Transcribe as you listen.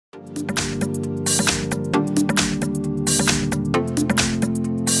Here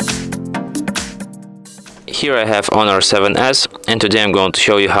I have Honor 7S, and today I'm going to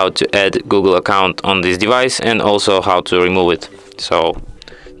show you how to add Google account on this device and also how to remove it. So,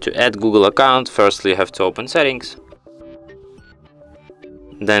 to add Google account, firstly you have to open Settings,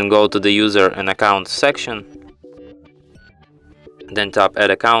 then go to the User and Account section, then tap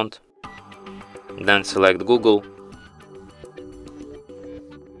Add Account, then select Google.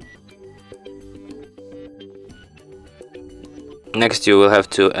 Next you will have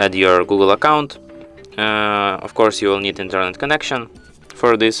to add your Google account. Of course you will need internet connection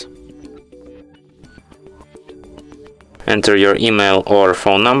for this. Enter your email or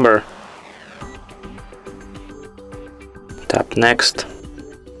phone number. Tap Next.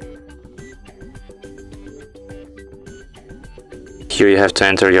 Here you have to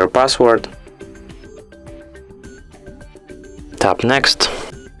enter your password. Tap Next.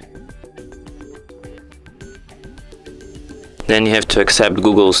 Then you have to accept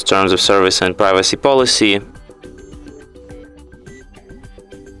Google's Terms of Service and Privacy Policy.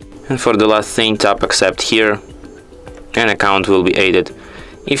 And for the last thing, tap Accept here. An account will be added.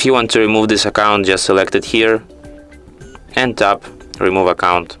 If you want to remove this account, just select it here and tap Remove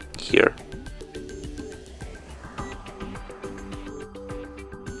Account here.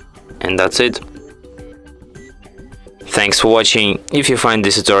 And that's it. Thanks for watching. If you find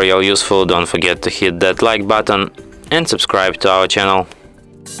this tutorial useful, don't forget to hit that like button and subscribe to our channel.